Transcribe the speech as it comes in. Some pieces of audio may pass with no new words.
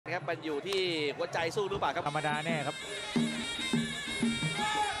ครับมันอยู่ที่หัวใจสู้หรือเปล่าครับธรรมดาแน่ครับ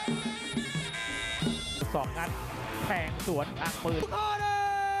2 นัดแทงสวนอ่างปืน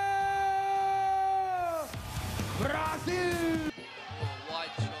บราซิล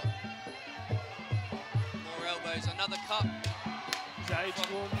Wide shot. More elbows. Another cut. His eye's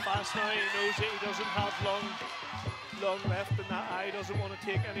going fast now. He knows that he doesn't have long left, and that eye doesn't want to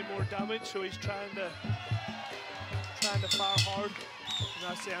take any more damage. So he's trying to fire hard, and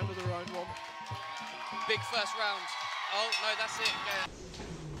that's the end of the round 1. Big first round. Oh no, that's it.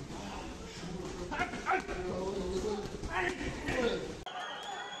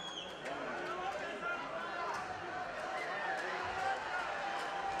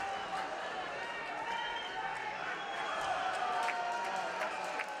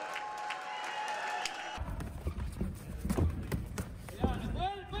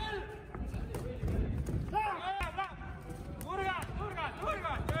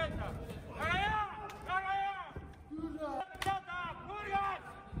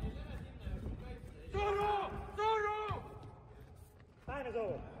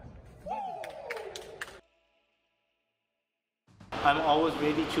 I'm always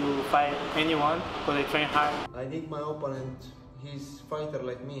ready to fight anyone because I train hard. I think my opponent, he's fighter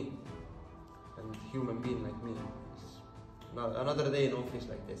like me and human being like me. It's another day in office,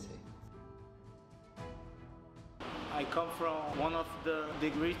 like they say. I come from one of the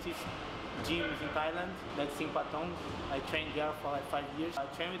greatest gyms in Thailand, that's in Patong. I trained there for like 5 years. I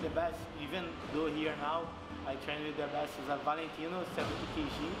train with the best, even though here now, I train with the best as a Valentino, 70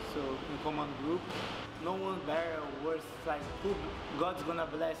 kg, so in command group. No one better or worse, like who God's gonna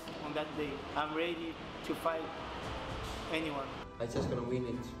bless on that day. I'm ready to fight anyone. I just gonna win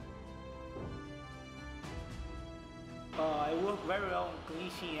it. I work very well on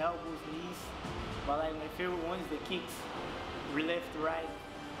clinching, elbows, knees, but like my favorite one is the kicks, left, right.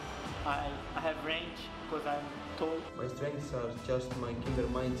 I have range because I'm tall. My strengths are just my killer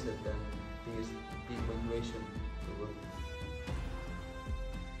mindset and this big motivation to work.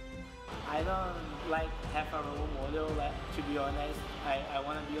 I don't like have a role model, like, to be honest. I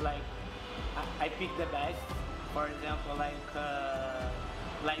want to be like, I pick the best. For example, like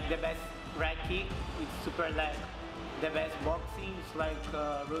the best right kick, it's super leg. The best boxing is like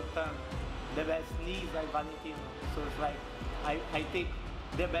Rutan. The best knee is like Valentino. So it's like, I take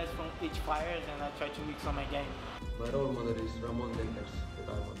the best from each fighters and I try to mix on my game. My role model is Ramon Dekkers, that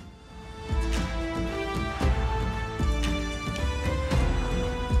I want.